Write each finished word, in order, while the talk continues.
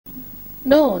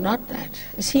No, not that.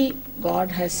 You see,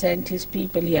 God has sent His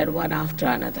people here one after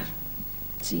another.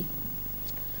 See,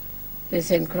 they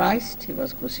sent Christ, He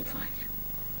was crucified.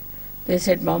 They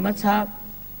said Mohammad Sahab,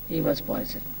 he was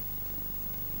poisoned.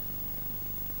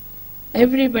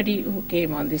 Everybody who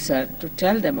came on this earth to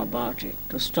tell them about it,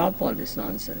 to stop all this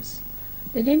nonsense,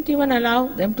 they didn't even allow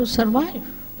them to survive,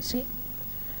 you see.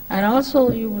 And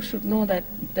also you should know that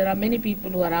there are many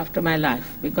people who are after my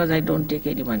life because I don't take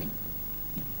any money.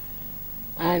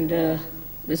 And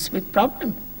it's a big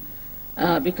problem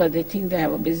because they think they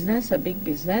have a business, a big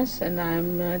business, and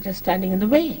I'm just standing in the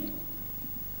way.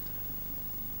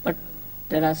 But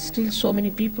there are still so many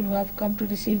people who have come to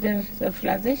receive their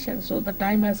self-realization. So the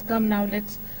time has come now,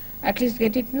 let's at least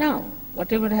get it now.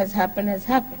 Whatever has happened has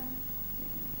happened.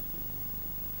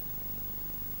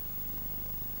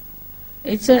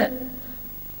 It's a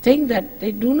thing that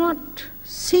they do not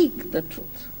seek the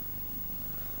truth.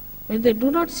 When they do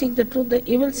not seek the truth, the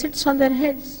evil sits on their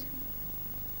heads.